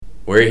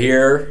We're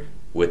here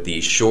with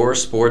the Shore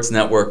Sports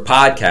Network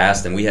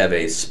podcast, and we have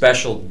a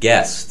special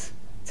guest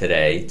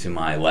today to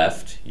my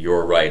left,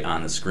 your right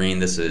on the screen.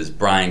 This is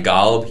Brian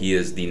Golub. He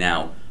is the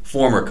now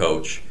former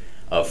coach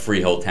of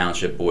Freehold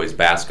Township boys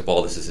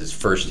basketball. This is his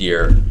first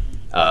year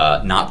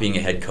not being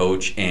a head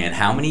coach. And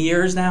how many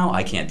years now?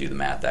 I can't do the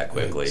math that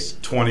quickly. It's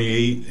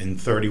 28 and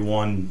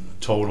 31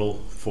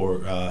 total for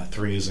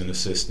 3 as an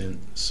assistant.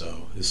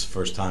 So this is the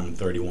first time in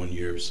 31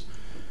 years.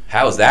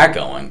 How's that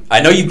going?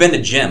 I know you've been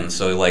to gym,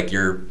 so like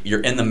you're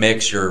in the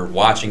mix. You're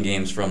watching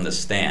games from the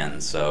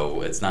stands,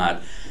 so it's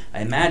not.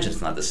 I imagine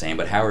it's not the same.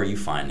 But how are you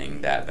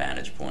finding that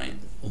vantage point?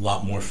 A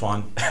lot more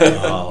fun.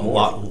 A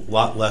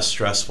lot less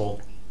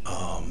stressful.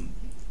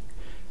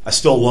 I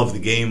still love the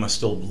game. I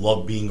still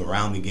love being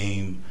around the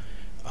game.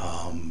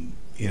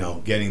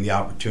 Getting the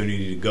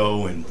opportunity to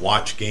go and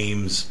watch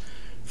games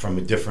from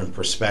a different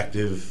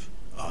perspective.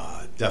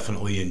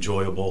 Definitely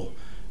enjoyable.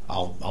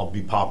 I'll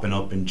be popping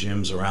up in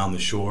gyms around the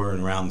shore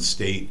and around the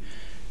state.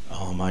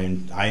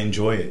 I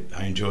enjoy it.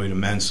 I enjoy it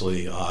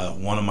immensely.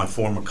 One of my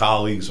former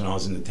colleagues, when I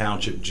was in the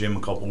township gym a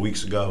couple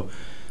weeks ago,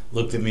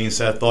 looked at me and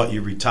said, "I thought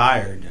you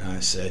retired." And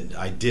I said,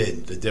 "I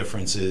did. The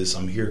difference is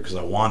I'm here because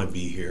I want to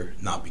be here,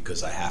 not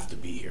because I have to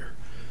be here."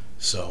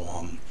 So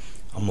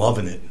I'm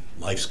loving it.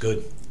 Life's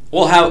good.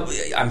 Well,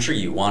 I'm sure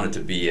you wanted to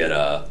be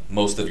at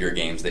most of your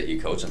games that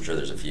you coach. I'm sure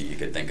there's a few you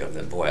could think of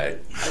that, boy,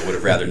 I would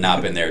have rather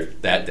not been there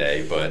that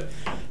day. But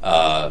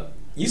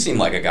you seem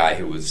like a guy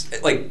who was,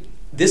 like,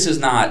 this is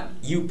not,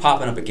 you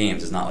popping up at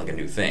games is not like a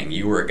new thing.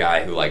 You were a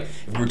guy who, like,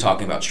 if we were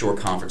talking about Shore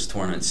Conference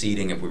tournament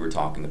seating, if we were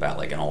talking about,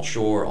 like, an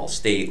all-shore,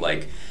 all-state,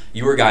 like,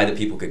 you were a guy that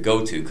people could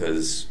go to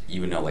because you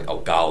would know, like, oh,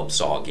 Golub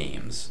saw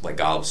games. Like,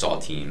 Golub saw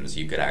teams.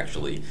 You could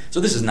actually... So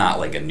this is not,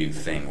 like, a new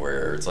thing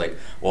where it's like,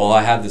 well,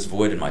 I have this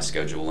void in my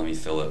schedule. Let me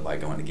fill it by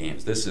going to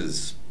games. This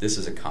is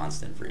a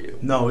constant for you.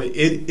 No, it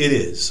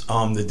is.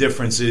 The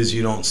difference is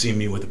you don't see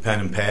me with a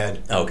pen and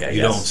pad. Okay,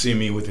 You don't see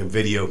me with a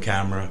video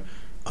camera.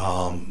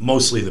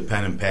 Mostly the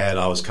pen and pad.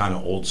 I was kind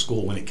of old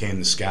school when it came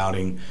to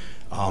scouting.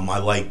 I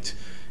liked...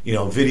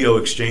 video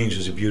exchange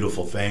is a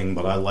beautiful thing,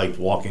 but I liked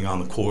walking on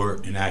the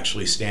court and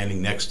actually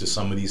standing next to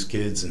some of these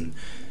kids. And,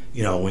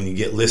 when you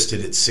get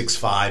listed at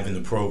 6'5" in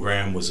the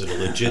program, was it a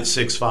legit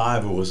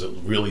 6'5", or was it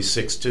really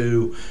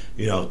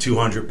 6'2",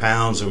 200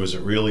 pounds, or was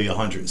it really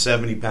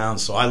 170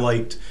 pounds? So I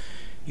liked,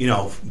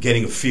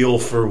 getting a feel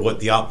for what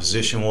the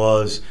opposition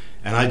was.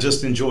 And I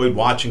just enjoyed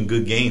watching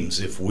good games.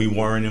 If we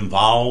weren't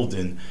involved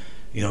and,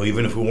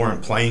 even if we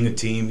weren't playing a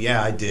team,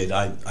 yeah, I did.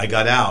 I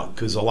got out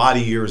because a lot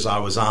of years I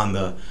was on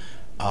the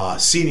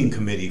seating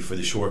committee for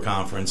the Shore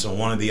Conference, and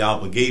one of the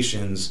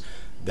obligations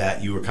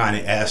that you were kind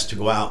of asked to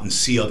go out and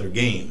see other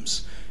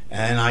games.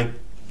 And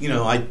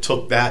I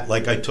took that,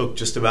 like I took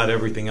just about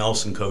everything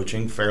else in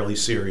coaching, fairly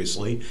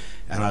seriously.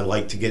 And I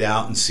like to get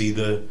out and see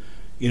the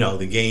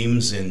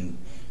games and,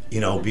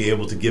 be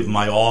able to give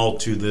my all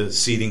to the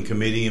seating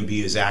committee and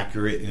be as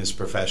accurate and as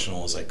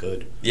professional as I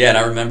could. Yeah, and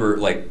I remember,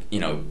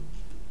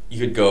 you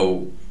could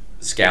go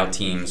scout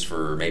teams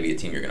for maybe a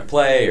team you're going to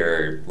play,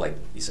 or like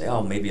you say,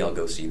 oh, maybe I'll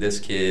go see this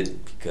kid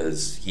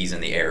because he's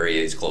in the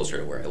area, he's closer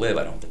to where I live,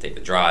 I don't have to take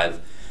the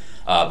drive.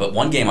 But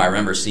one game I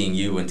remember seeing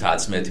you and Todd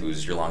Smith,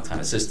 who's your longtime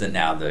assistant,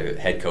 now the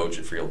head coach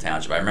at Freehold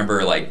Township. I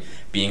remember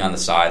being on the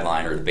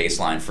sideline or the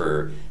baseline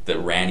for the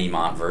Randy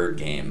Montverde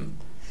game,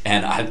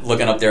 and I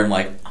looking up there, I'm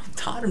like, oh,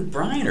 Todd and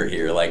Brian are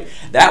here. Like,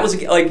 that was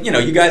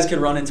you guys could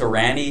run into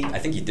Randy. I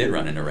think you did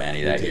run into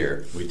Randy that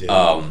year. We did.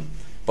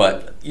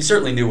 But you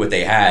certainly knew what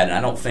they had, and I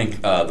don't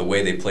think the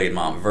way they played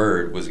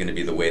Montverde was going to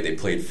be the way they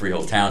played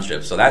Freehold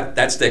Township. So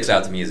that sticks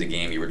out to me as a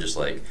game. You were just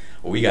like,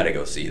 well, we got to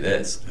go see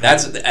this.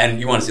 And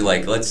you want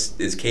to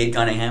see, is Cade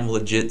Cunningham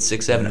legit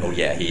 6'7"? Oh,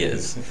 yeah, he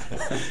is.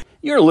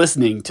 You're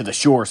listening to the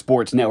Shore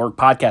Sports Network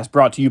podcast,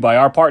 brought to you by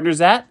our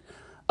partners at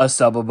A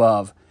Sub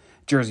Above.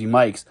 Jersey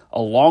Mike's,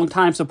 a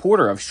longtime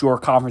supporter of Shore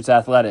Conference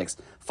athletics.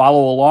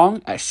 Follow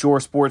along at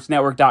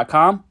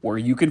shoresportsnetwork.com, where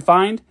you can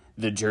find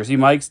the Jersey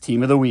Mike's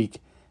Team of the Week.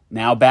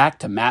 Now back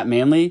to Matt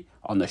Manley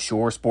on the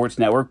Shore Sports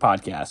Network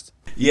podcast.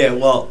 Yeah,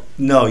 well,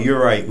 no,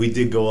 you're right. We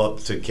did go up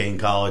to Kane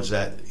College,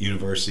 that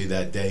university,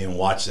 that day and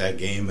watch that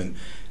game, and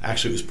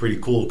actually it was pretty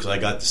cool because I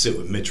got to sit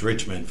with Mitch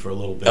Richmond for a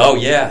little bit. Oh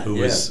yeah, who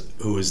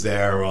was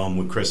there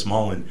with Chris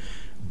Mullen.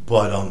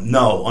 But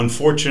no,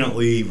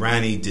 unfortunately,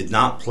 Ranny did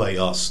not play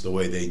us the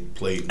way they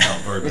played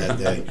Montverde that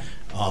day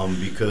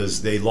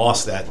because they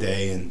lost that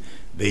day and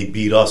they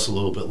beat us a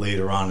little bit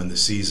later on in the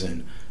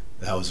season.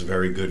 That was a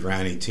very good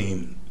Ranny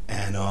team.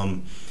 And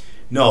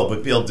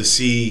but be able to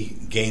see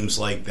games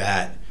like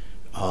that,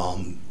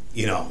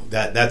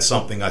 that's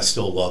something I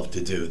still love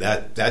to do.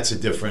 That's a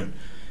different,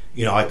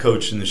 I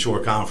coached in the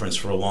Shore Conference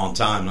for a long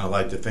time, and I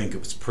like to think it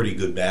was pretty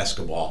good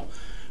basketball.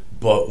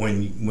 But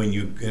when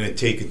you're going to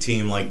take a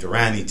team like the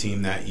Ranny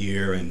team that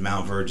year and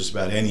Montverde just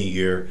about any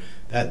year,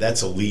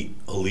 that's elite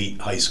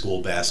high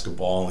school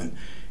basketball, and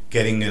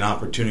getting an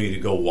opportunity to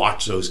go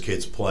watch those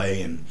kids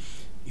play and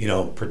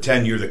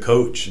pretend you're the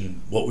coach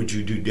and what would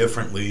you do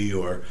differently,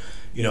 or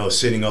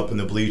sitting up in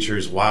the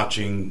bleachers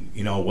watching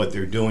what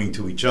they're doing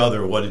to each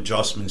other, what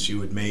adjustments you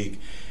would make.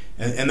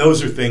 And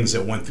those are things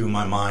that went through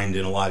my mind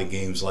in a lot of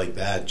games like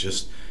that,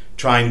 just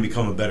trying to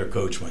become a better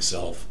coach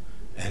myself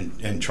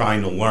and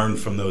trying to learn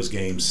from those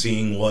games,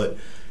 seeing what,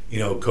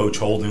 Coach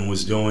Holden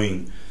was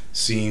doing,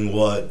 seeing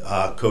what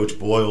Coach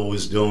Boyle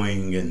was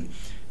doing, and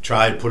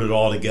try to put it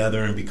all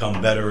together and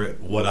become better at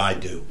what I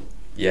do.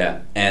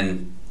 Yeah,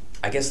 and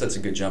I guess that's a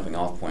good jumping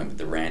off point with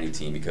the Randy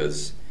team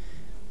because,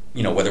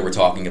 whether we're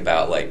talking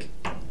about like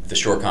the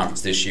short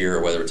conference this year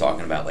or whether we're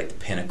talking about like the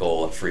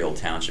pinnacle at Freehold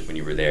Township when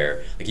you were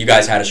there, like you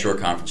guys had a short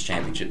conference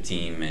championship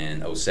team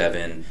in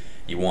 2007.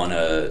 You won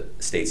a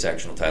state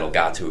sectional title,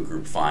 got to a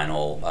group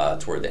final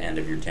toward the end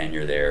of your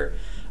tenure there.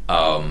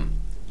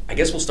 I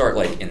guess we'll start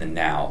like in the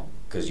now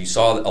because you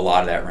saw a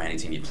lot of that Randy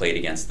team. You played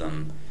against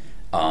them.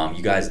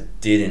 You guys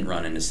didn't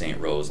run into St.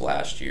 Rose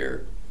last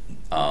year.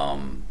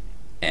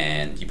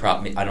 And you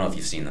probably, I don't know if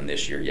you've seen them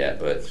this year yet,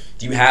 but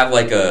do you have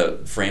like a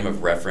frame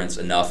of reference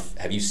enough?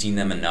 Have you seen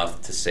them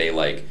enough to say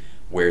like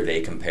where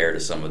they compare to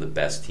some of the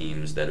best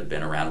teams that have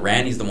been around?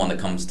 Randy's the one that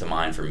comes to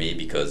mind for me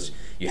because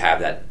you have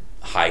that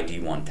high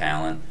D1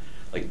 talent.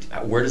 Like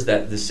where does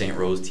this St.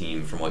 Rose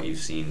team, from what you've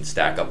seen,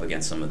 stack up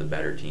against some of the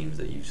better teams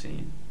that you've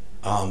seen?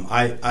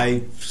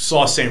 I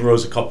saw St.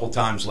 Rose a couple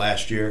times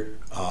last year.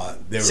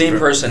 Same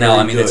personnel.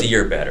 I mean, it's a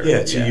year better. Yeah,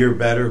 it's a year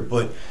better,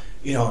 but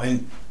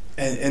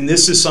and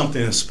this is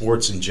something in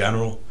sports in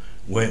general.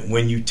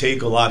 When you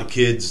take a lot of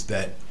kids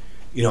that,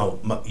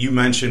 you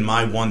mentioned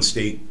my one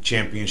state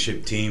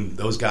championship team.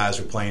 Those guys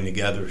are playing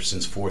together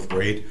since fourth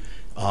grade.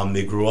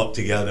 They grew up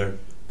together.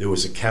 There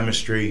was a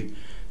chemistry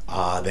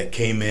that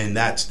came in.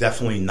 That's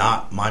definitely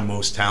not my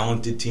most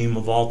talented team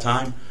of all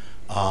time,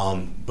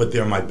 but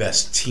they're my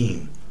best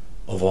team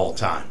of all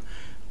time.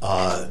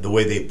 The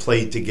way they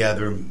played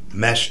together,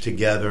 meshed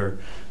together,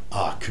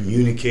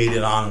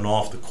 communicated on and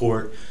off the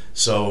court.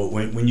 So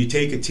when you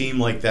take a team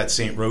like that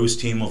St. Rose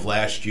team of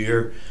last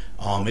year,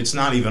 it's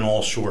not even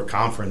all short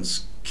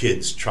conference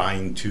kids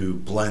trying to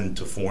blend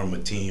to form a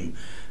team.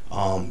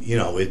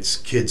 It's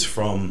kids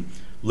from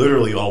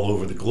literally all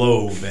over the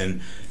globe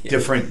and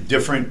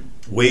different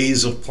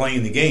ways of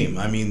playing the game.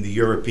 I mean, the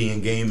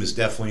European game is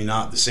definitely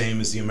not the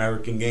same as the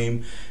American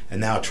game, and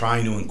now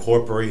trying to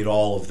incorporate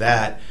all of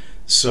that.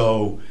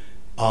 So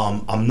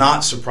I'm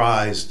not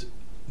surprised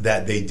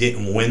that they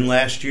didn't win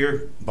last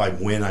year. By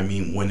win, I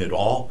mean win it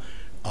all.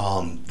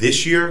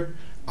 This year,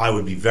 I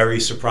would be very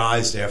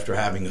surprised after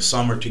having a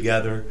summer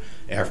together,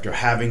 after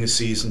having a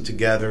season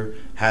together,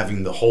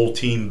 having the whole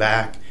team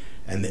back,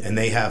 and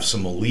they have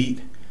some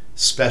elite,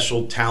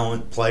 special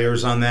talent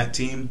players on that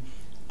team.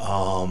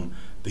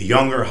 The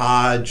younger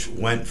Hodge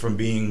went from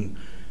being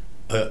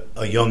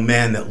a young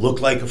man that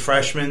looked like a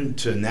freshman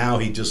to now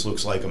he just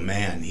looks like a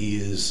man.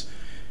 He's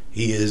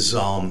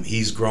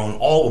grown.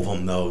 All of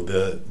them, though,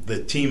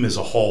 the team as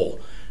a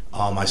whole.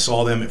 I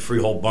saw them at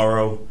Freehold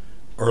Borough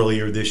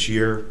earlier this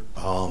year.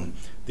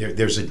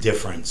 There's a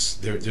difference.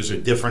 There's a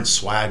different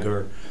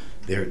swagger.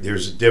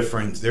 There's a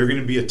difference. They're going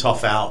to be a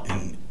tough out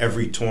in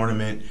every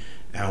tournament,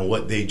 and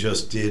what they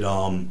just did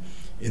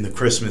in the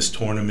Christmas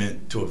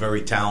tournament to a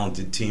very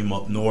talented team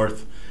up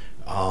north.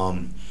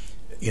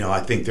 I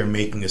think they're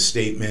making a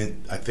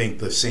statement. I think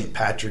the St.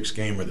 Patrick's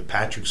game or the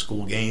Patrick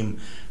School game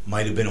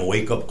might have been a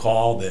wake-up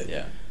call that,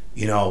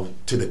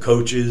 to the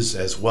coaches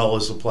as well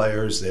as the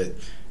players that,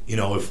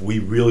 if we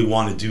really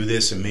want to do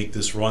this and make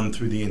this run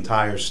through the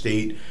entire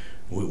state,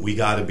 we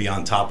got to be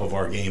on top of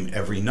our game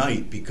every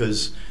night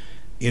because,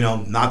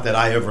 not that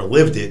I ever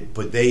lived it,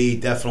 but they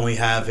definitely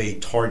have a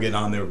target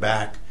on their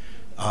back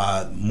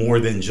more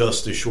than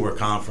just the shore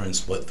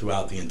conference, but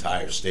throughout the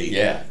entire state.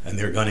 Yeah. And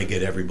they're going to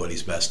get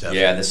everybody's best effort.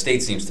 Yeah, the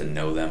state seems to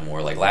know them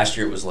more. Like last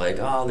year it was like,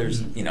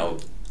 there's,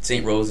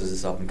 St. Rose is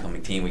this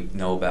up-and-coming team. We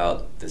know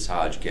about this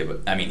Hodge kid,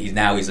 but I mean,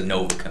 he's a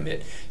Nova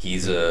commit.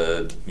 He's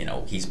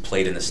he's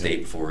played in the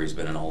state before. He's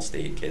been an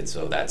all-state kid,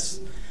 so that's,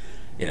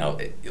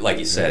 like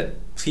you said,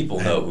 people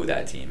know who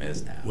that team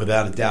is now.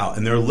 Without a doubt.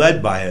 And they're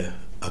led by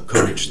a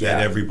coach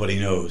that everybody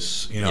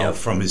knows,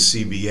 from his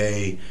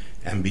CBA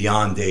and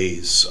beyond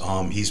days.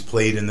 He's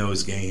played in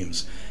those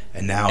games.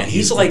 And now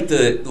he's like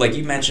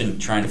you mentioned,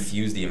 trying to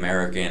fuse the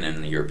American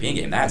and the European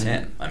game. That's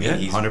him. I mean,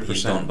 he's 100%.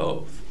 He's done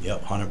both.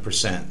 Yep,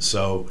 100%.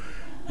 So,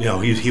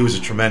 he was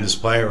a tremendous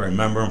player. I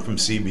remember him from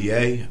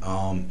CBA.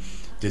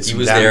 He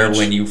was there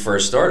when you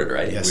first started,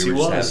 right? Yes, we were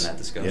he was. Just having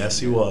that discussion. Yes,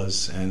 he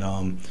was.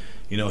 And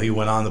he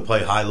went on to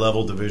play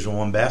high-level Division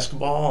I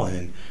basketball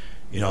and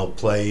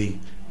play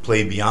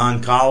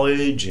beyond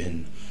college.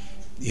 And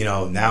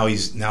now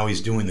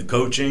he's doing the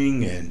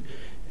coaching and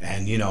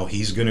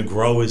he's going to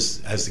grow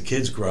as the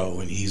kids grow,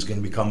 and he's going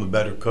to become a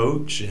better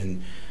coach.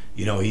 And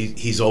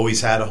he's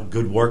always had a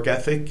good work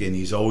ethic, and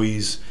he's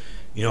always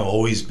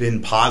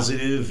been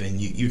positive,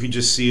 and you can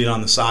just see it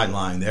on the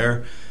sideline.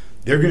 They're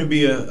going to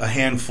be a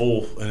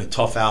handful and a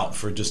tough out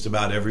for just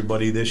about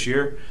everybody this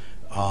year.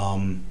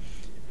 They're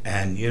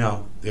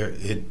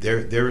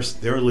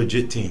a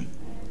legit team.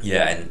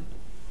 Yeah, and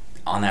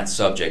on that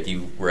subject,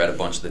 you were at a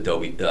bunch of the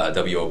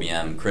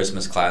WOBM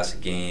Christmas Classic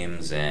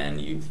games,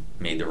 and you've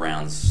made the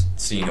rounds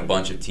seeing a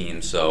bunch of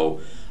teams. So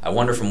I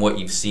wonder, from what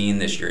you've seen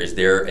this year, is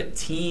there a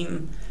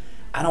team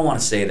I don't want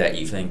to say that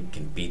you think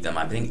can beat them.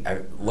 I think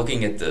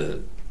looking at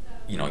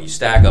you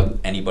stack up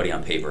anybody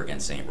on paper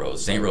against St.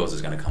 Rose. St. Rose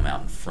is going to come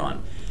out in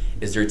front.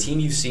 Is there a team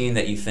you've seen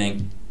that you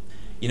think,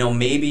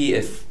 maybe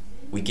if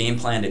we game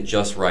planned it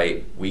just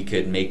right, we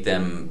could make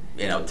them,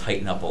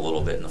 tighten up a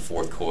little bit in the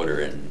fourth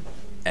quarter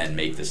and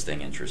make this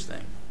thing interesting?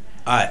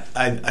 I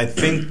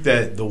think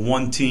that the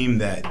one team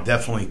that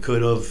definitely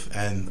could have,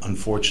 and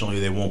unfortunately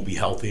they won't be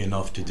healthy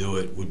enough to do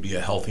it, would be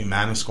a healthy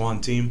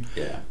Manasquan team.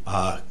 Yeah.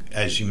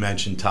 As you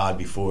mentioned Todd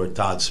before,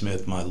 Todd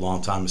Smith, my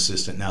longtime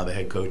assistant, now the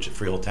head coach at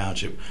Freehold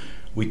Township,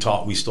 we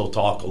still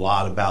talk a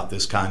lot about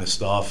this kind of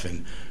stuff,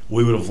 and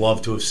we would have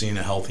loved to have seen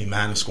a healthy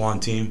Manasquan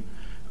team.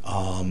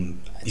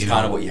 It's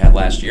kind of what you had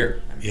last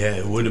year. Yeah,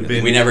 it would have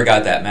been. We never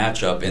got that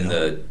matchup in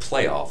the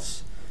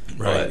playoffs.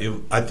 Right.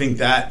 I think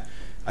that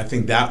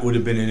would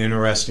have been an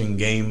interesting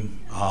game.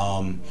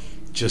 Coach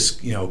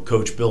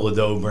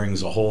Bilodeau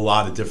brings a whole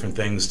lot of different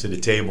things to the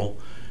table,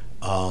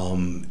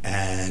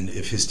 and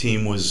if his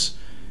team was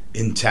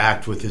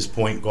intact with his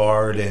point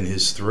guard and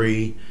his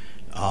three,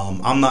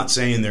 I'm not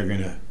saying they're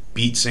going to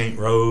beat St.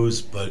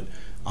 Rose, but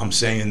I'm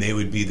saying they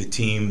would be the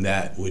team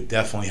that would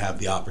definitely have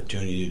the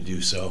opportunity to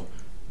do so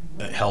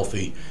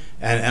healthy.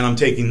 And I'm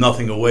taking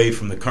nothing away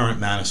from the current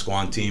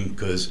Manasquan team,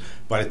 because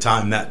by the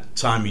time that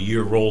time of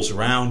year rolls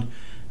around,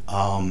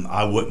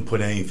 I wouldn't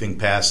put anything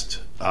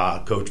past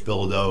Coach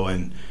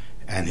Bilodeau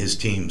and his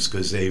teams,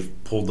 because they've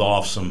pulled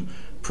off some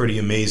pretty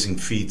amazing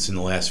feats in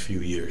the last few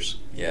years.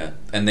 Yeah,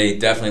 and they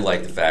definitely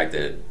like the fact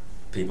that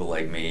people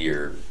like me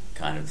are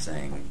kind of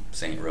saying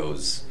St.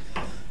 Rose.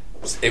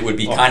 It would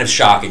be kind of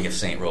shocking if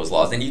St. Rose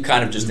lost, and you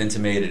kind of just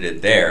intimated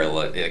it there.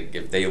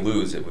 If they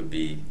lose, it would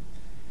be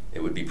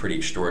pretty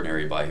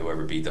extraordinary by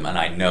whoever beat them. And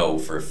I know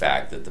for a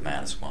fact that the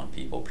Manasquan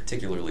people,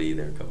 particularly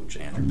their coach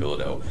Andrew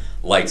Bilodeau,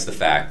 likes the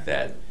fact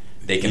that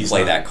they can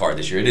play that card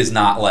this year. It is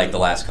not like the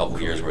last couple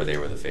of years where they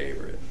were the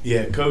favorite.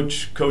 Yeah,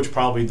 Coach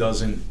probably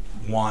doesn't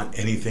want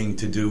anything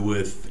to do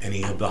with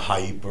any of the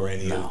hype or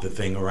any of the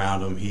thing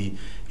around him. He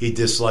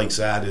dislikes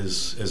that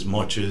as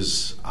much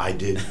as I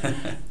did,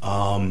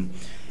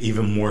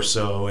 even more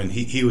so. And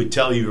he would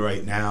tell you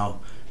right now,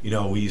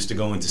 we used to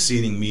go into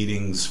seating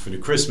meetings for the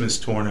Christmas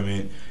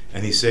tournament,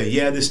 and he'd say,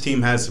 yeah, this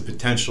team has the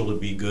potential to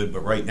be good, but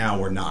right now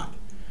we're not.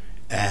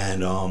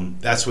 And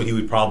that's what he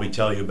would probably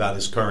tell you about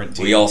his current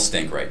team. We all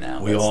stink right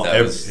now.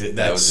 That's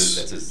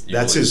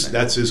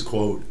his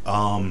quote.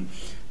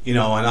 And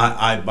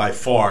I by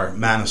far,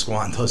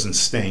 Manasquan doesn't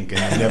stink, and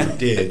I never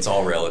did. It's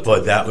all relative.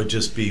 But that would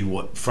just be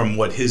from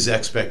what his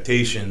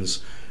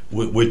expectations,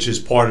 which is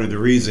part of the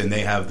reason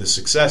they have the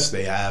success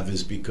they have,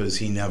 is because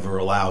he never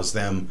allows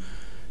them,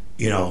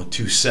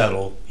 to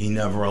settle. He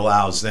never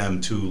allows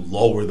them to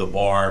lower the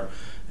bar,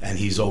 and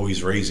he's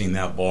always raising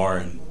that bar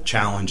and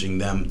challenging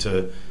them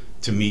to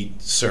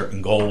meet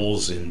certain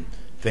goals and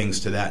things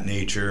to that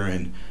nature.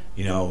 And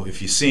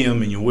if you see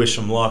him and you wish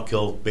him luck,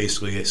 he'll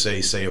basically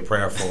say a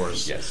prayer for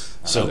us. Yes.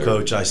 So,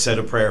 Coach, I said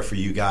a prayer for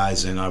you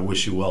guys, and I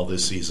wish you well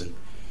this season.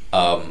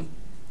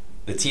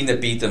 The team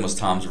that beat them was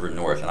Toms River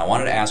North, and I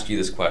wanted to ask you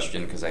this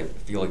question because I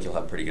feel like you'll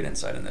have pretty good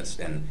insight in this.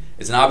 And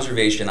it's an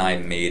observation I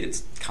made.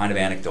 It's kind of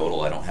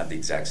anecdotal. I don't have the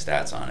exact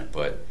stats on it,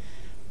 but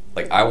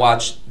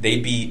they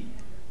beat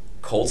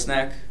Colts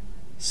Neck,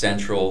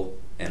 Central,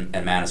 and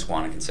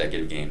Manasquan in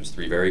consecutive games.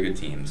 3 very good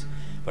teams.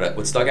 But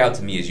what stuck out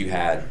to me is you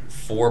had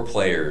 4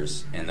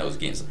 players in those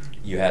games.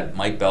 You had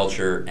Mike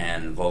Belcher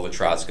and Vova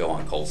Trotsko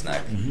on Colts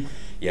Neck. Mm-hmm.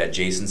 You had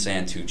Jason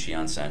Santucci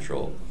on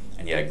Central,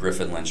 and you had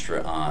Griffin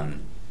Linstra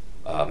on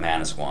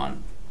Manasquan.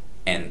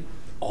 And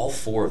all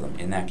 4 of them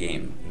in that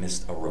game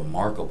missed a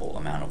remarkable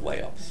amount of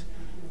layups.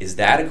 Is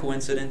that a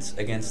coincidence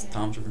against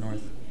Toms River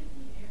North?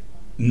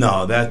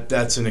 No,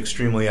 that's an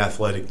extremely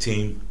athletic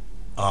team.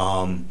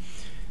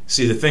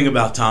 See, the thing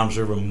about Toms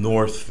River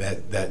North,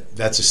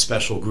 that's a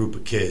special group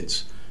of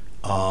kids.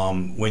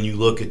 When you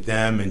look at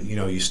them, and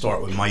you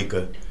start with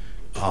Micah,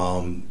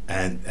 and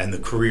the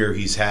career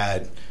he's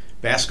had.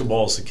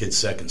 Basketball is the kid's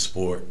second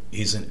sport.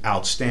 He's an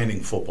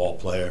outstanding football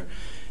player,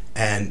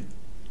 and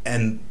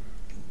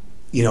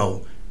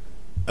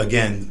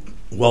again,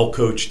 well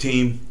coached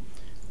team,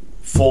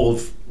 full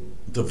of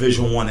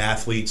Division I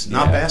athletes,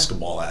 not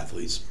basketball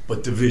athletes,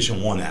 but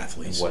Division I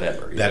athletes,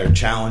 that are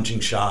challenging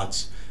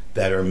shots,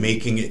 that are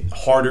making it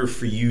harder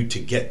for you to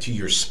get to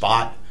your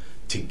spot,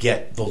 to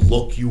get the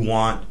look you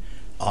want.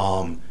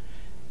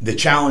 The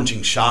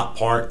challenging shot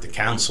part, the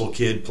Council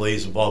kid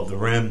plays above the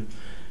rim.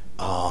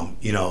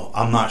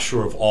 I'm not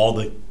sure of all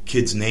the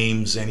kids'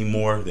 names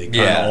anymore. They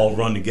kind of all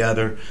run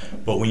together.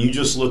 But when you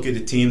just look at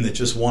a team that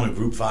just won a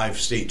Group 5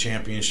 state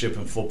championship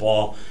in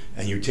football,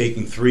 and you're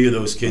taking 3 of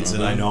those kids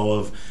that I know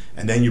of,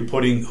 and then you're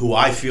putting who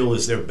I feel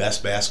is their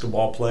best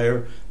basketball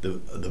player,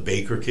 the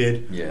Baker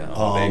kid. Yeah,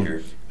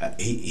 Baker.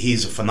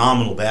 He's a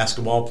phenomenal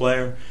basketball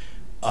player.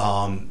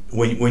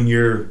 When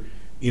you're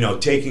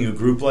taking a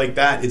group like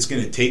that, it's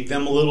going to take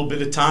them a little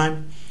bit of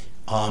time.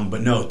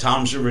 But no,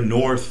 Toms River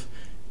North,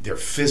 they're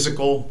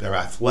physical, they're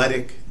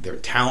athletic, they're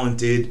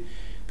talented,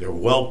 they're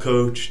well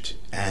coached,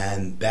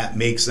 and that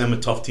makes them a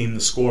tough team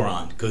to score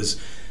on, because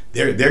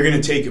they're going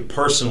to take it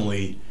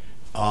personally.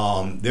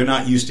 They're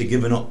not used to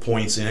giving up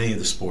points in any of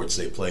the sports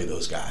they play,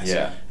 those guys.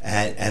 Yeah.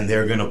 And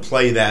they're going to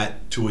play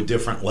that to a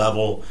different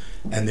level,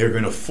 and they're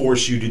going to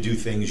force you to do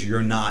things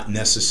you're not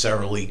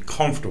necessarily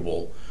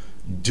comfortable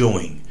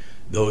doing.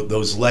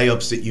 Those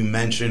layups that you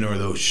mentioned, or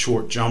those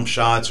short jump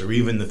shots, or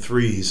even the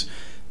threes,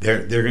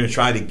 they're going to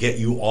try to get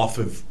you off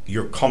of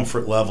your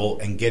comfort level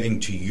and getting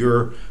to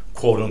your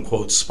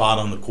quote-unquote spot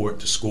on the court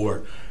to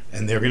score,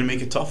 and they're going to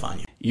make it tough on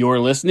you. You're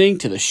listening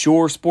to the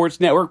Shore Sports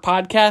Network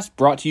podcast,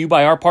 brought to you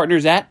by our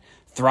partners at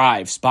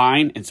Thrive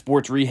Spine and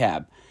Sports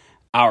Rehab.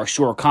 Our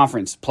Shore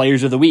Conference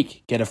Players of the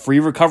Week get a free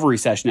recovery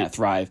session at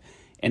Thrive,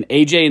 and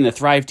AJ and the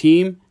Thrive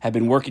team have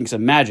been working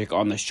some magic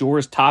on the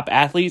Shore's top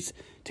athletes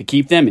to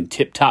keep them in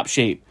tip-top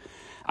shape.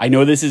 I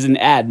know this is an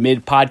ad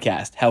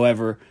mid-podcast.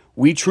 However,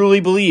 we truly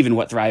believe in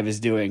what Thrive is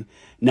doing.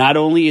 Not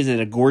only is it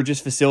a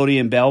gorgeous facility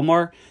in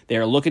Belmar, they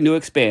are looking to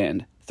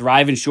expand.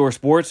 Thrive and Shore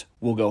Sports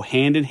will go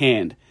hand in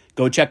hand.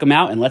 Go check them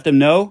out and let them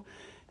know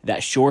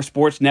that Shore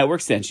Sports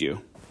Network sent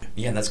you.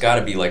 Yeah, and that's got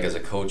to be like, as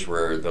a coach,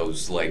 where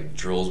those like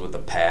drills with the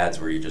pads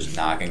where you're just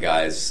trying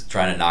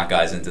to knock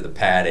guys into the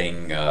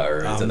padding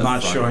or into the I'm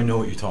not front. sure I know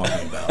what you're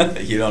talking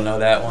about. You don't know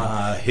that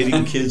one?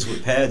 Hitting kids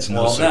with pads?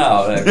 No, well,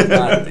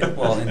 sir.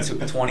 well, into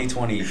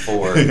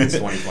 2024, it's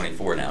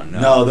 2024 now.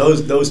 No,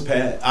 those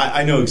pads.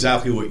 I know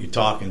exactly what you're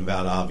talking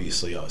about.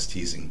 Obviously, I was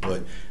teasing,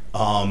 but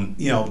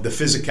the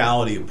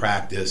physicality of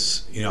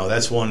practice.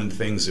 That's one of the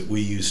things that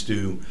we used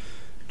to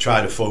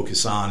try to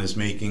focus on, is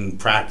making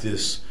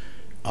practice.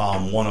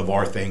 One of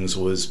our things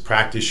was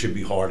practice should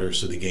be harder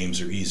so the games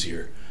are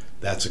easier.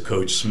 That's a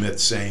Coach Smith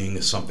saying,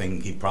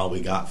 something he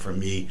probably got from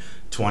me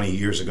 20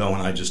 years ago,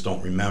 and I just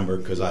don't remember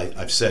because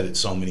I've said it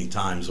so many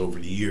times over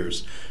the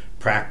years.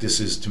 Practice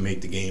is to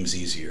make the games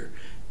easier.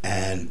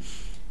 And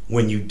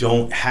when you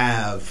don't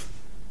have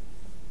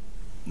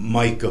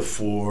Micah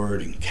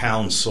Ford and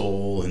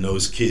Counsel and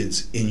those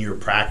kids in your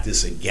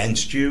practice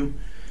against you,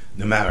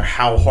 no matter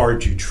how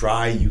hard you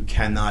try, you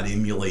cannot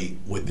emulate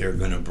what they're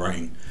going to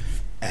bring.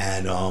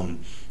 And,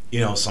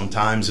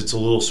 sometimes it's a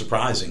little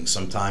surprising.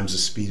 Sometimes the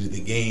speed of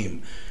the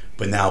game.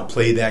 But now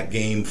play that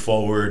game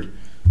forward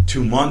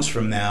 2 months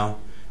from now,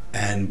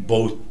 and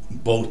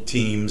both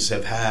teams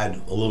have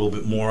had a little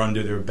bit more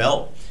under their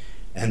belt.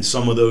 And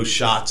some of those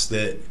shots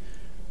that,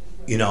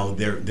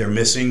 they're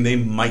missing, they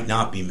might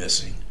not be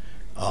missing.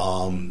 A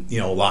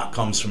lot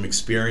comes from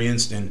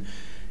experience. And,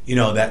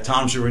 that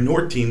Tom's River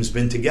North team's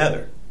been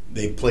together.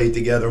 They played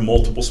together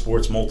multiple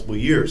sports, multiple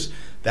years.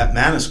 That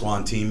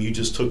Manasquan team, you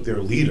just took their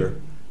leader,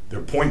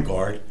 their point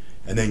guard,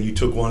 and then you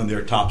took one of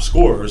their top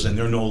scorers, and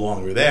they're no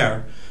longer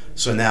there.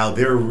 So now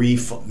they're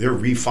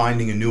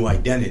refinding a new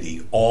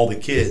identity, all the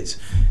kids.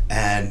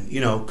 And,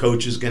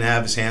 Coach is going to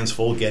have his hands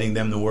full getting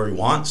them to where he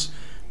wants,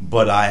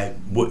 but I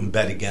wouldn't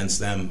bet against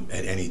them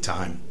at any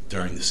time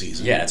during the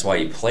season. Yeah, that's why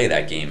you play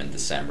that game in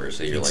December.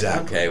 So you're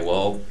exactly. Like, okay,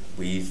 well,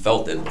 we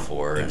felt it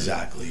before.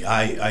 Exactly.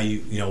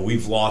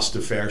 We've lost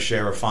a fair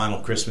share of final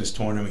Christmas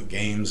tournament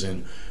games,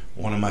 and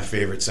one of my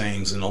favorite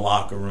sayings in the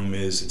locker room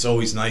is, it's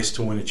always nice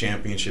to win a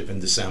championship in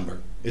December.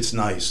 It's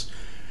nice.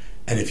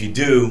 And if you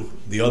do,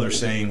 the other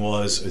saying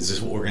was, is this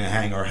what we're going to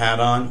hang our hat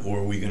on, or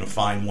are we going to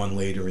find one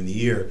later in the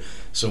year?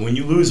 So when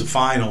you lose a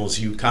finals,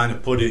 you kind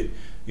of put it,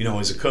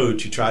 as a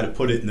coach, you try to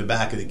put it in the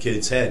back of the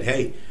kid's head.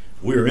 Hey,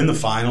 we were in the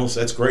finals,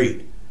 that's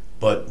great,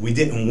 but we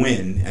didn't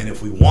win. And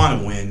if we want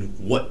to win,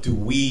 what do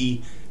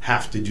we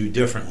have to do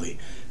differently?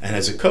 And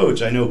as a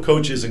coach, I know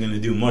Coach isn't going to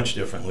do much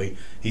differently.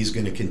 He's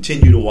going to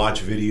continue to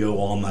watch video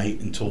all night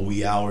until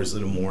wee hours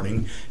of the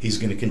morning. He's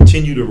going to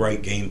continue to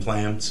write game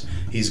plans.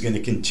 He's going to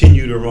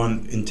continue to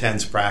run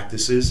intense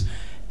practices.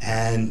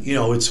 And,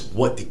 it's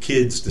what the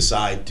kids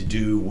decide to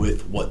do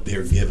with what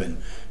they're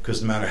given.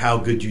 Because no matter how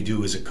good you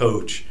do as a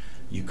coach,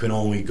 you can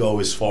only go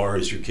as far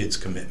as your kid's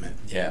commitment.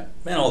 Yeah.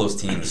 And all those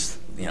teams,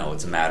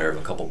 it's a matter of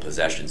a couple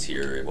possessions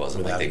here. It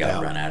wasn't like they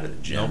got run out of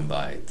the gym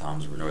by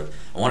Tom's River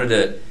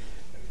North.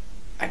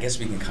 I guess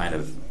we can kind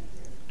of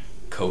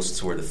coast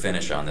toward the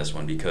finish on this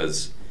one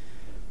because,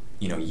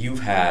 you've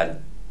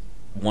had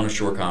won a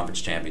Shore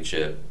Conference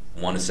championship,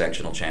 won a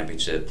sectional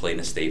championship, played in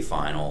a state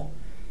final,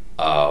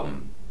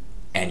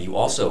 and you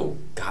also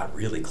got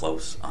really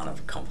close on a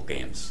couple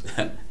games,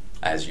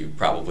 as you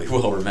probably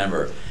will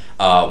remember.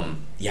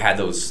 You had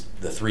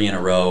the 3 in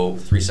a row,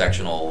 3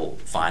 sectional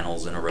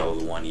finals in a row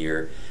the 1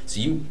 year. So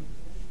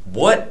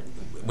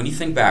when you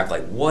think back,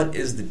 what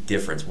is the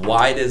difference?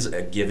 Why does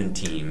a given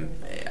team,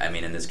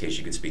 in this case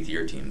you could speak to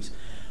your teams,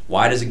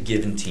 why does a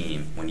given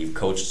team, when you've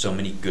coached so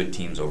many good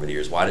teams over the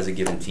years, why does a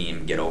given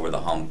team get over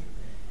the hump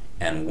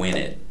and win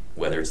it,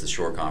 whether it's the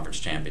Shore Conference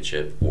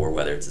Championship or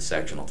whether it's the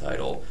sectional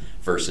title,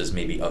 versus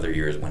maybe other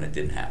years when it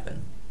didn't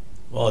happen?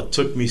 Well, it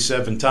took me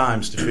 7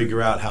 times to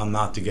figure out how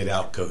not to get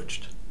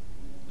out-coached.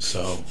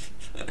 So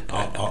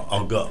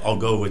I'll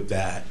go with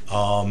that.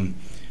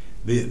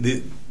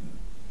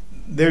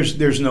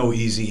 There's no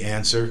easy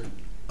answer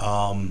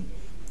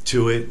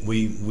to it.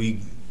 We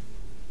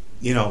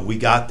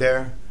got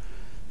there.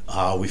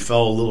 We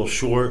fell a little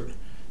short,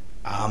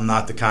 I'm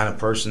not the kind of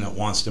person that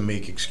wants to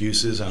make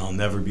excuses, and I'll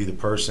never be the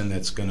person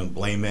that's going to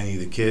blame any of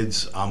the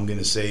kids. I'm going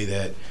to say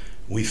that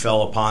we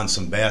fell upon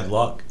some bad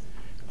luck.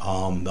 The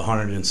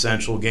Hunterdon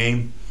Central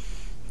game,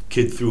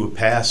 kid threw a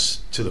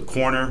pass to the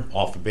corner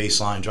off a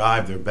baseline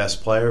drive. Their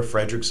best player,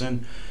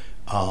 Fredrickson,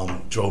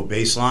 drove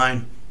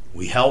baseline.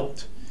 We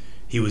helped.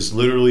 He was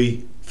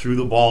literally threw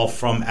the ball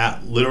from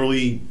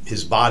literally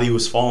his body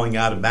was falling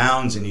out of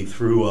bounds, and he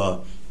threw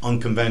a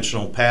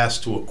unconventional pass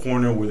to a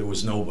corner where there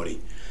was nobody.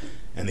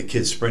 And the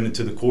kid sprinted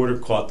to the quarter,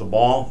 caught the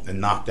ball,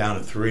 and knocked down a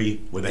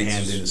three with a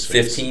hand in his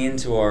face. 15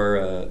 to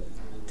our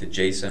to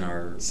Jason,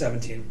 our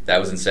 17. That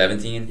was in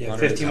 17. Yeah,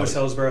 15 was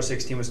Hillsborough,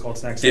 16 was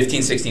Colts next.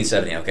 15, 16,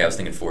 17. Okay, I was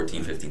thinking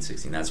 14, 15,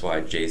 16. That's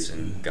why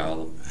Jason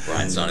Golub,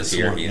 Brian's son, is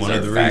here. He's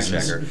our fact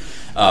checker.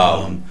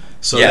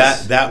 So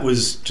yes. that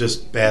was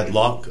just bad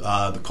luck.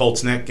 The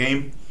Colts neck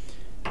game.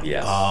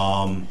 Yes.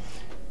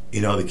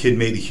 The kid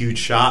made a huge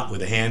shot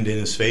with a hand in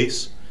his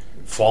face,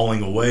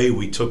 falling away.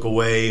 We took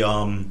away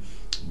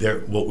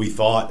what we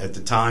thought at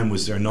the time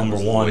was their number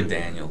one.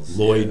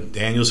 Lloyd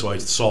Daniels, who I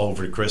saw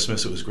over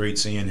Christmas. It was great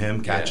seeing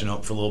him, catching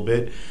up for a little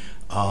bit.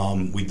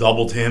 We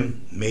doubled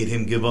him, made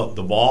him give up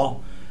the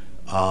ball.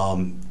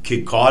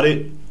 Kid caught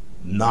it,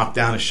 knocked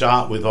down a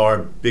shot with our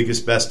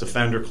biggest, best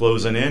defender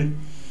closing in.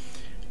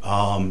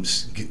 All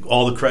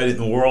the credit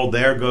in the world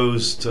there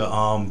goes to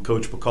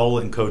Coach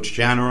Picola and Coach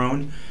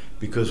Janarone,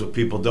 because what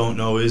people don't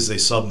know is they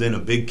subbed in a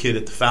big kid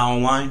at the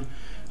foul line.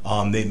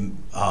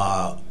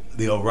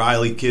 The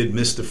O'Reilly kid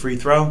missed the free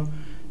throw,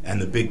 and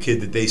the big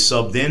kid that they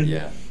subbed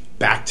in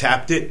back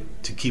tapped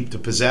it to keep the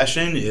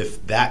possession.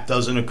 If that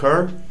doesn't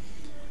occur,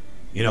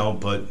 but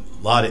a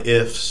lot of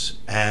ifs,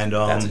 and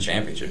that's a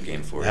championship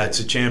game for you.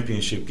 That's a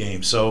championship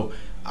game. So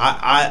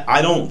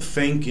I don't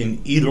think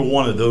in either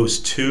one of those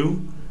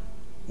two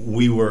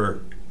we were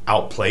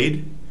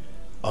outplayed.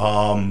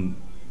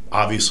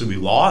 Obviously we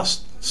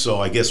lost, so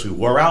I guess we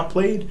were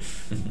outplayed,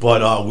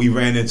 but we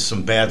ran into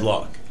some bad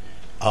luck.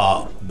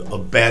 A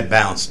bad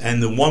bounce.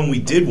 And the one we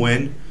did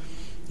win,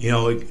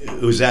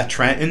 it was at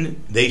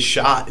Trenton. They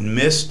shot and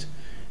missed,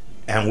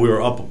 and we were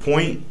up a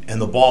point,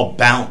 and the ball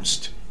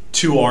bounced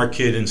to our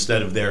kid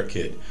instead of their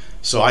kid.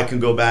 So I can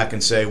go back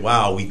and say,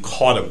 wow, we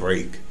caught a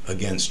break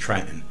against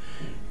Trenton.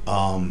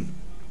 The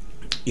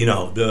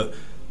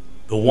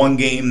one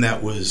game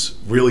that was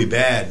really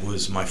bad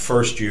was my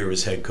first year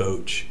as head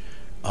coach.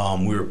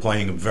 We were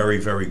playing a very,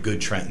 very good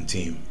Trenton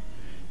team.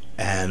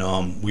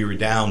 And we were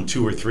down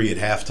 2 or 3 at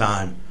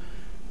halftime.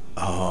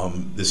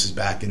 This is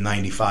back in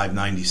 95,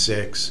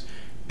 96.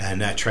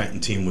 And that Trenton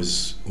team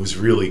was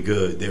really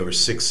good. They were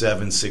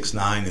 6'7",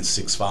 6'9", and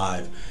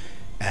 6'5".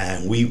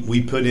 And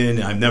we put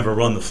in, I've never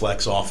run the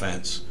flex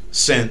offense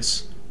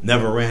since.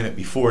 Never ran it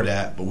before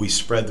that, but we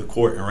spread the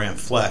court and ran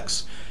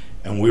flex.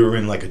 And we were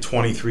in like a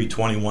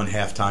 23-21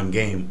 halftime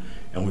game.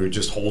 And we were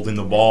just holding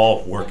the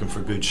ball, working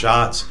for good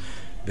shots.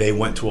 They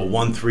went to a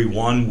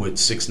 1-3-1 with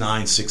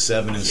 6'9",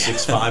 6'7", and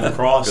 6'5"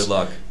 across. Good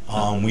luck.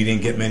 We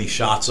didn't get many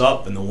shots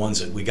up, and the ones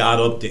that we got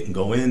up didn't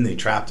go in. They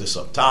trapped us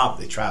up top.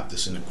 They trapped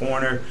us in the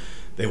corner.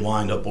 They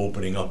wind up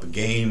opening up a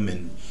game,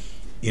 and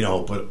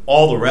but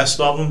all the rest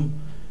of them,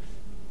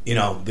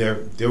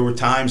 there were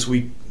times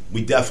we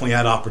definitely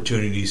had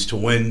opportunities to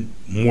win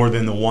more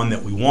than the one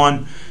that we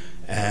won,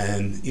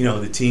 and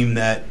the team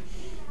that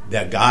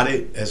got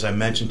it, as I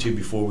mentioned to you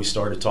before we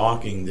started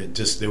talking, that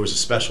just there was a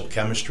special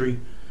chemistry.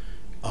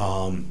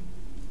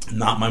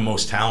 Not my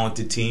most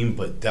talented team,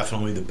 but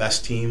definitely the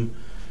best team,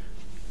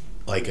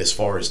 like as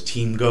far as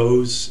team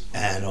goes.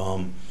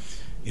 And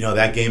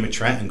that game at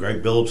Trenton,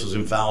 Greg Billups was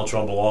in foul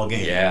trouble all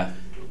game. Yeah.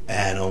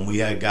 And we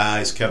had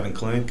guys, Kevin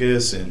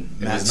Kalinkas and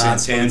Matt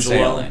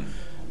Santangelo.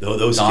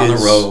 Those on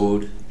kids the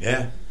road.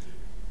 Yeah.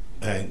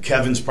 And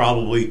Kevin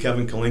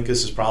Kalinkas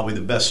is probably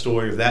the best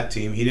story of that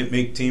team. He didn't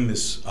make team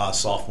his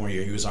sophomore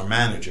year. He was our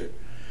manager.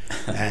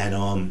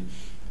 And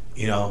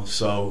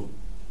so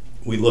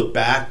we look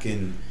back,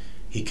 and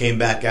he came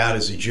back out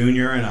as a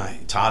junior,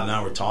 and Todd and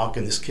I were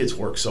talking, this kid's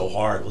worked so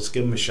hard, let's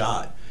give him a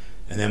shot.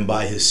 And then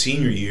by his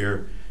senior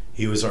year,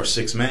 he was our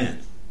sixth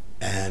man,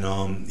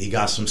 and he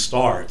got some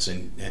starts,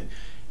 and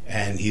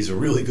he's a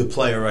really good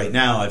player right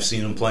now. I've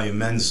seen him play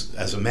men's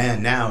as a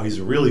man now. He's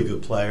a really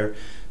good player.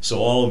 So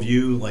all of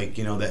you,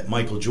 that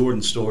Michael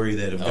Jordan story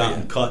that have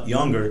gotten cut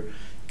younger,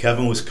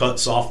 Kevin was cut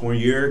sophomore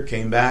year,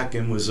 came back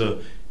and was a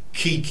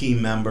key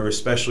member,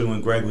 especially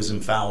when Greg was in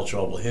foul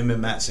trouble. Him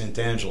and Matt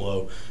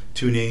Santangelo,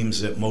 two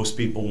names that most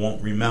people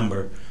won't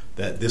remember,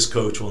 that this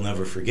coach will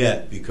never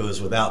forget,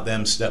 because without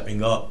them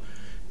stepping up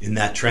in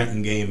that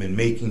Trenton game and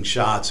making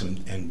shots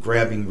and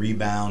grabbing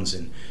rebounds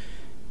and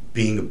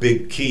being a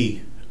big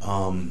key,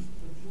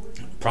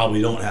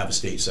 probably don't have a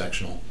state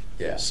sectional.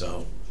 Yeah.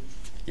 So.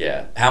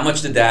 Yeah. How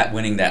much did that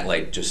winning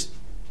that just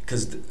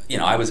because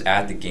I was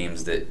at the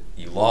games that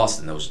you lost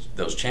in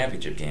those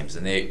championship games,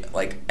 and they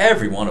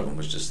every one of them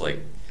was just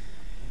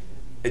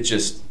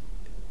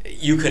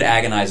you could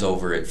agonize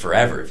over it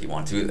forever if you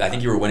want to. I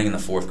think you were winning in the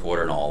fourth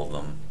quarter in all of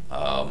them,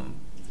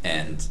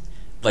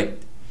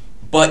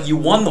 but you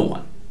won the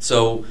one.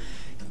 So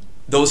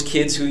those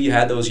kids who you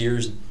had those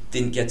years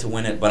didn't get to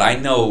win it, but I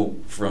know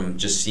from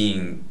just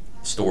seeing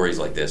stories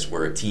like this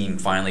where a team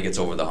finally gets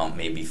over the hump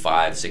maybe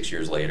 5-6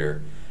 years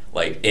later,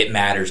 like it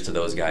matters to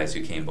those guys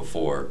who came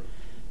before.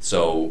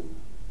 So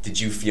did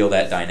you feel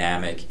that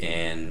dynamic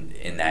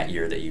in that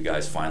year that you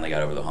guys finally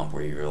got over the hump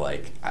where you were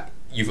like,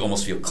 you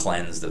almost feel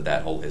cleansed of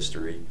that whole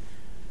history?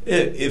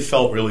 It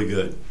felt really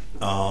good.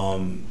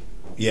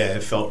 Yeah,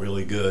 it felt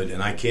really good.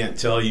 And I can't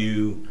tell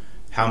you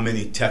how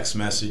many text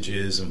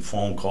messages and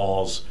phone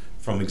calls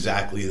from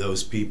exactly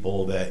those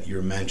people that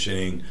you're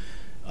mentioning,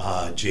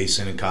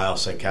 Jason and Kyle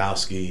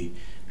Sikowski,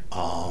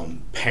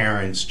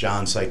 parents,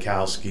 John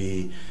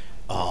Sikowski,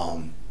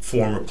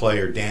 former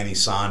player Danny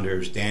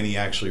Saunders. Danny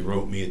actually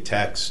wrote me a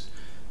text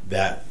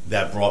that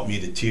brought me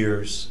to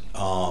tears.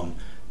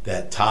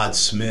 That Todd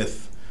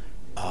Smith,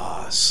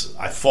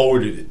 I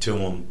forwarded it to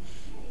him,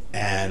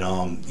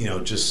 and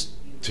just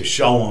to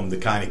show him the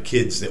kind of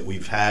kids that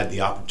we've had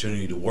the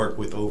opportunity to work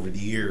with over the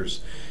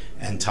years.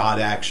 And Todd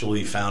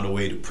actually found a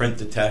way to print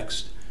the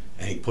text,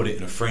 and he put it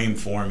in a frame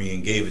for me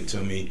and gave it to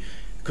me,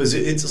 because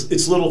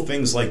it's little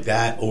things like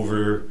that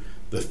over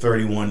the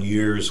 31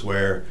 years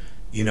where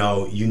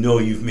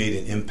you've made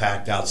an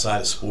impact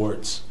outside of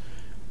sports,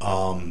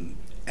 and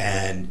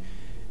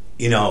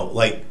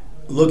like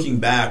looking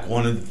back,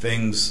 one of the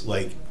things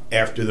like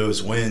after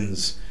those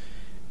wins,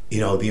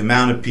 the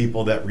amount of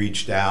people that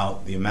reached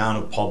out, the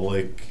amount of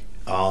public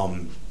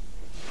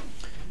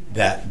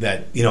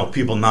that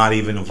people not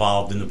even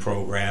involved in the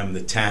program,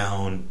 the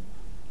town,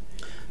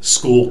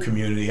 school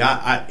community.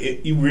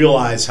 You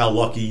realize how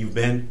lucky you've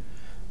been.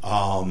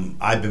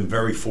 I've been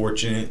very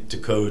fortunate to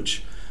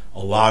coach a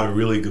lot of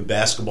really good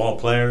basketball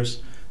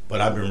players, but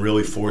I've been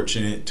really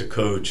fortunate to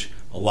coach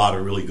a lot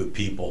of really good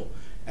people.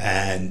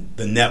 And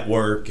the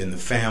network and the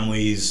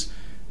families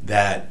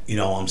that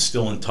I'm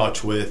still in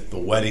touch with, the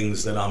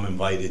weddings that I'm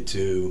invited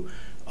to.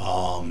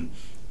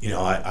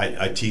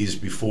 I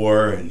teased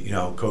before, and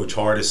Coach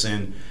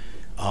Hardison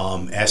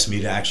asked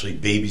me to actually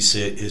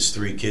babysit his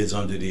 3 kids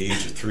under the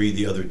age of 3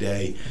 the other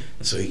day,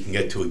 so he can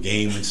get to a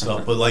game and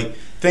stuff. But like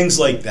things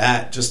like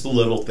that, just the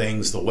little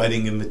things, the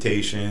wedding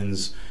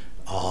invitations,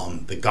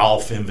 the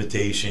golf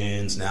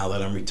invitations. Now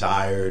that I'm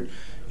retired,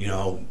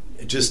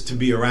 just to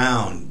be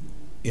around,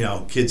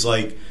 kids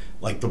like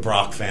the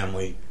Brock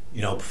family.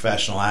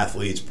 Professional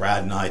athletes.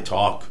 Brad and I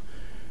talk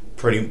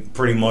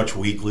pretty much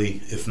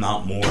weekly, if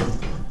not more.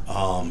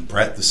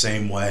 Brett the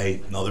same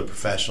way, another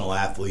professional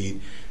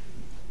athlete,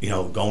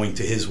 going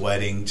to his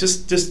wedding,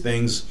 just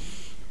things.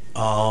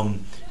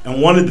 And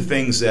one of the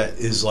things that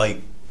is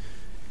like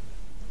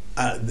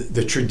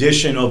the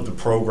tradition of the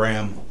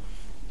program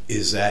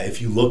is that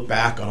if you look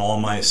back on all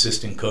my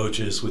assistant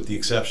coaches, with the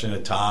exception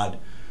of Todd,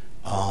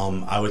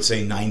 I would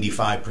say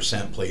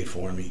 95% played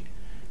for me.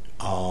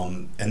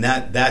 And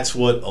that's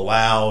what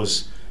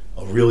allows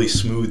a really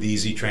smooth,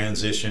 easy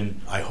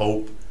transition, I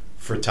hope,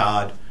 for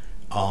Todd,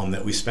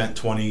 that we spent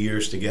 20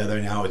 years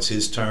together. Now it's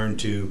his turn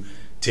to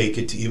take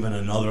it to even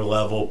another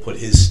level, put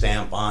his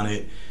stamp on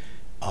it.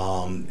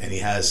 And he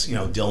has,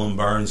 Dylan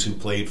Burns, who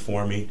played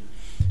for me,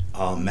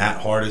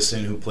 Matt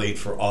Hardison, who played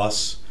for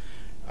us,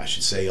 I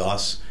should say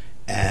us,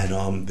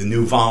 and the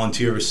new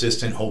volunteer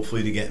assistant,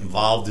 hopefully to get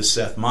involved, is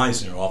Seth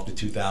Meisner off the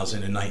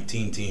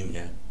 2019 team.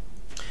 Yeah.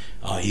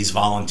 He's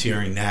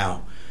volunteering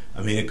now.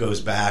 It goes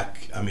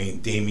back.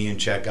 Damian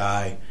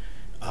Chekai,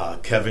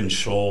 Kevin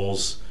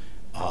Scholes,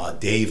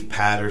 Dave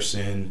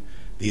Patterson.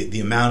 The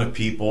amount of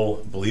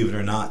people, believe it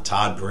or not,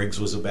 Todd Briggs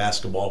was a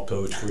basketball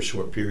coach for a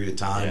short period of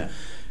time.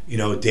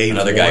 Yeah. Dave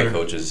Another Warner, guy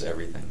coaches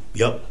everything.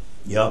 Yep.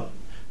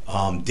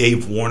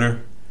 Dave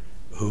Warner,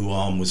 who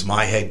was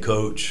my head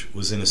coach,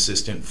 was an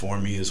assistant for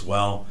me as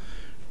well.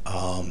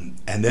 And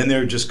then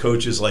there are just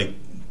coaches like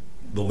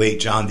the late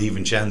John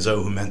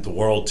DiVincenzo, who meant the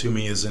world to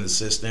me as an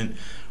assistant.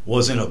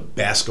 Wasn't a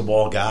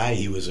basketball guy.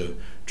 He was a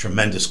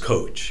tremendous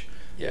coach.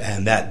 Yeah.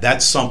 And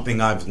that's something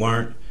I've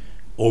learned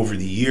over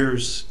the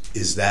years,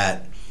 is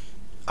that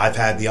I've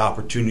had the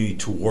opportunity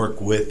to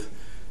work with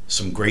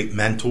some great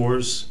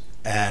mentors,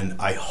 and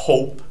I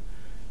hope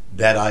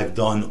that I've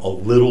done a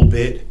little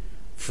bit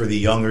for the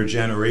younger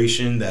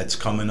generation that's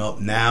coming up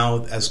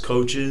now as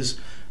coaches.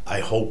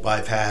 I hope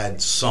I've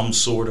had some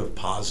sort of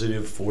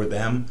positive for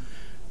them.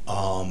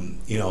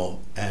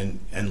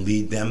 And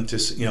lead them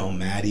to,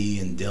 Maddie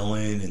and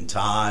Dylan and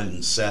Todd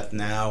and Seth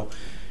now.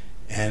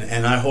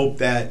 And I hope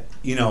that,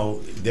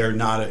 they're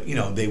not,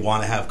 they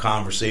want to have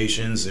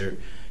conversations, they're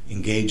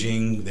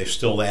engaging, they're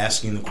still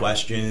asking the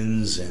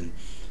questions, and,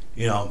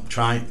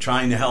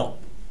 trying to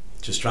help,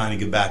 just trying to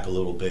give back a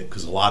little bit,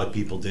 because a lot of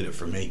people did it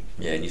for me.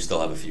 Yeah, and you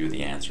still have a few of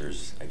the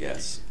answers, I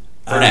guess,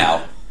 for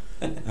now.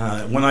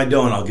 When I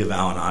don't, I'll give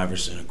Allen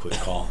Iverson a quick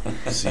call,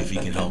 see if he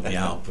can help me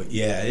out. But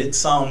yeah,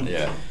 it's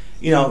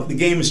the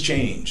game has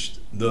changed.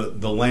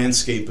 The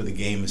landscape of the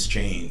game has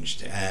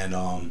changed, and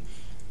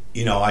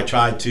I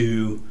tried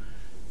to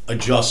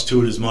adjust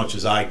to it as much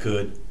as I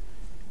could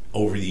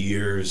over the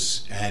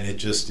years, and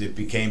it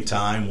became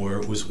time where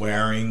it was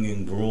wearing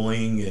and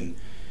grueling, and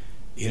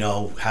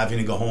having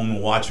to go home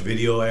and watch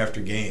video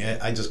after game.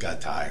 I just got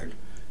tired.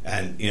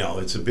 And,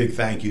 it's a big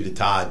thank you to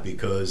Todd,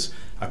 because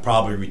I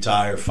probably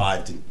retire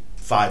 5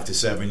 to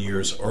 7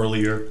 years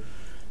earlier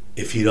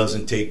if he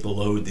doesn't take the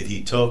load that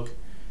he took.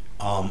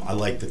 I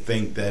like to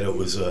think that it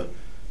was a,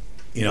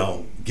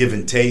 give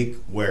and take,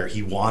 where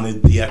he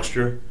wanted the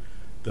extra,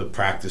 the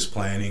practice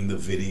planning, the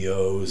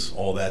videos,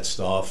 all that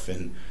stuff,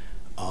 and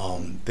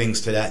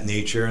things to that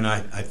nature. And I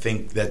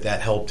think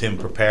that helped him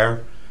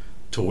prepare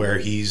to where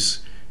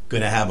he's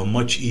going to have a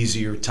much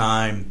easier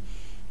time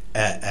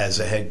as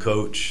a head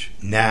coach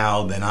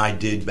now than I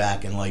did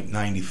back in like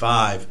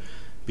 95,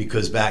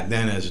 because back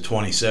then as a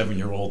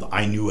 27-year-old,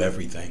 I knew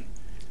everything.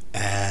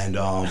 And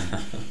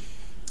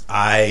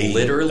I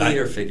literally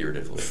or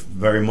figuratively?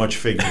 Very much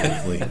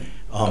figuratively. Okay.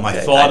 I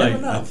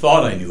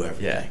thought I knew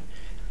everything. Yeah.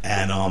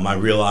 And I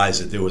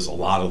realized that there was a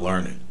lot of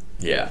learning.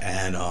 Yeah.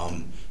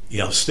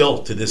 And still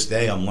to this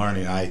day I'm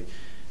learning.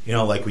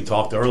 Like we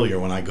talked earlier,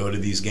 when I go to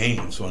these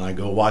games, when I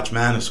go watch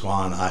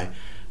Manasquan,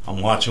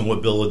 I'm watching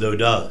what Bilodeau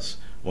does.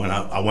 When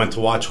I went to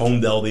watch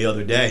Homedale the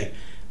other day,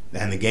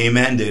 and the game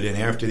ended, and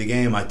after the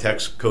game I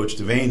text Coach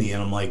Devaney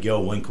and I'm like,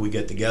 yo, when can we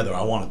get together?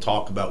 I want to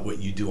talk about what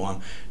you do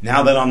on,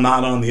 now that I'm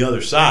not on the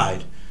other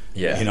side.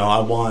 Yeah.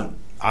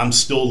 I'm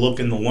still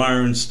looking to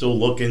learn, still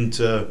looking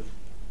to,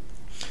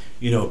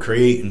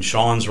 create. And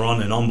Sean's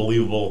run an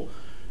unbelievable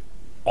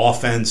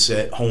offense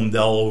at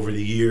Homedale over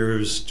the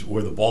years,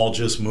 where the ball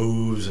just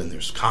moves and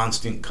there's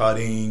constant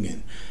cutting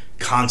and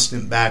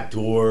constant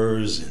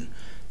backdoors and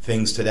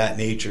things to that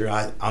nature.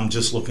 I'm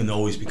just looking to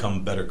always become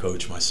a better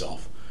coach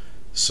myself.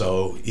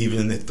 So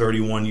even at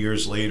 31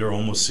 years later,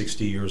 almost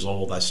 60 years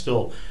old, I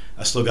still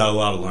got a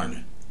lot of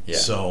learning. Yeah.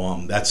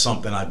 So that's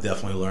something I've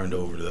definitely learned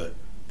over the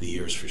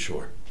years, for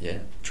sure. Yeah,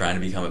 trying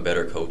to become a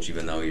better coach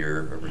even though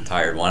you're a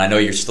retired one. I know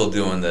you're still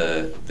doing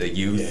the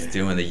youth,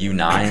 doing the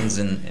U9s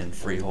in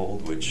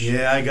Freehold, which...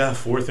 Yeah, I got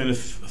fourth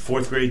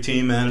grade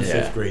team and a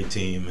fifth grade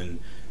team. And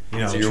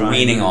so you're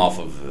weaning off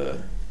of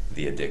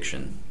the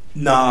addiction.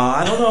 Nah,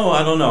 I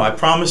don't know. I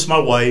promised my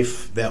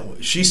wife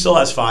that she still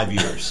has 5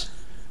 years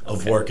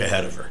of work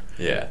ahead of her.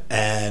 Yeah.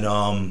 And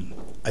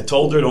I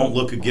told her, don't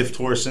look a gift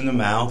horse in the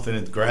mouth,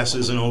 and the grass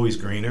isn't always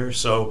greener.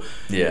 So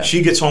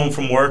she gets home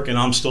from work, and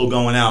I'm still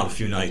going out a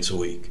few nights a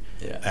week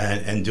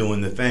and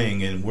doing the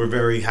thing. And we're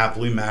very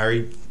happily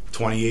married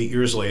 28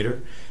 years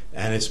later.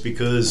 And it's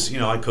because,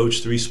 I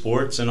coached 3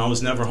 sports, and I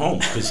was never home,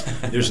 because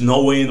there's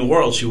no way in the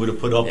world she would have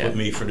put up with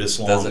me for this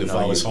long if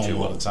I was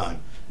home all the time.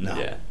 No.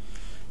 Yeah.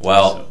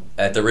 Well,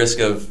 at the risk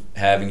of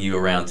having you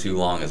around too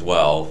long as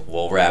well,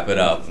 we'll wrap it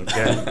up.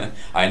 Okay.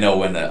 I know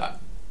when the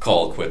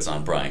call quits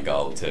on Brian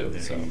Golub, too.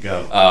 There you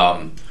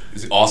go. It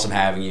was awesome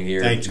having you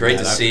here. Thank It's you, great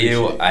man. to see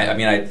you.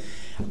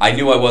 I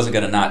knew I wasn't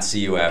going to not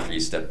see you after you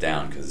stepped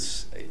down,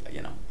 because,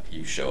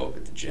 you show up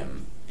at the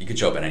gym. You could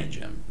show up at any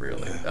gym,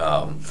 really.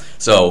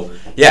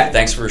 Yeah.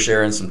 Thanks for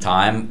sharing some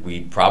time.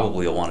 We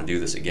probably will want to do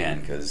this again,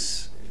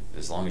 because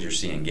as long as you're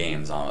seeing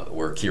games,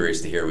 we're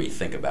curious to hear what you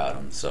think about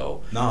them.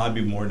 So no, I'd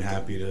be more than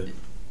happy to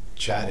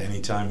chat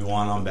anytime you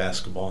want on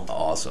basketball.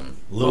 Awesome.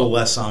 A little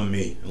less on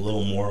me, a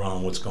little more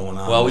on what's going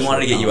on. Well, we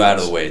wanted to get you out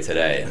of the way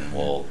today, and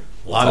we'll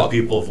a lot of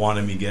people have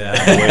wanted me to get out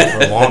of the way for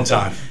a long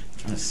time.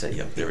 Trying to set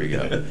you up. There we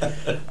go.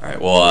 All right.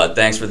 Well,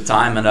 thanks for the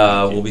time, and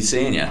we'll be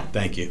seeing you.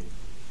 Thank you.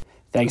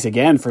 Thanks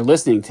again for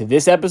listening to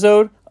this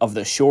episode of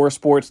the Shore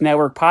Sports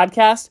Network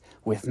podcast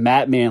with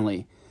Matt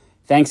Manley.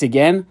 Thanks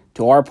again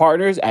to our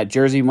partners at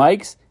Jersey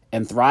Mike's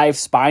and Thrive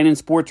Spine and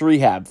Sports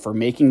Rehab for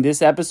making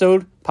this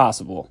episode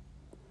possible.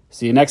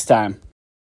 See you next time.